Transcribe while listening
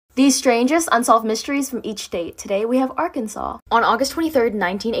The strangest unsolved mysteries from each state. Today we have Arkansas. On August 23rd,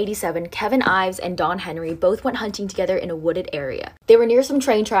 1987, Kevin Ives and Don Henry both went hunting together in a wooded area. They were near some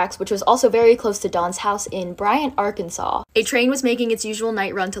train tracks, which was also very close to Don's house in Bryant, Arkansas. A train was making its usual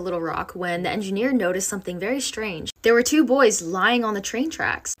night run to Little Rock when the engineer noticed something very strange. There were two boys lying on the train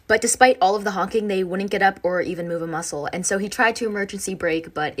tracks, but despite all of the honking, they wouldn't get up or even move a muscle, and so he tried to emergency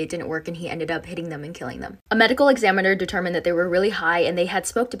brake, but it didn't work and he ended up hitting them and killing them. A medical examiner determined that they were really high and they had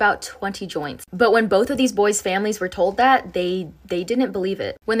smoked about 20 joints. But when both of these boys' families were told that, they didn't believe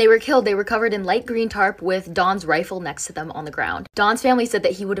it. When they were killed, they were covered in light green tarp with Don's rifle next to them on the ground. Don's family said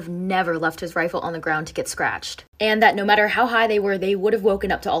that he would have never left his rifle on the ground to get scratched, and that no matter how high they were, they would have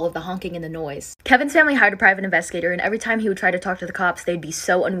woken up to all of the honking and the noise. Kevin's family hired a private investigator, and every time he would try to talk to the cops, they'd be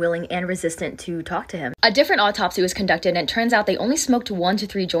so unwilling and resistant to talk to him. A different autopsy was conducted, and it turns out they only smoked 1 to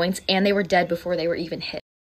 3 joints, and they were dead before they were even hit.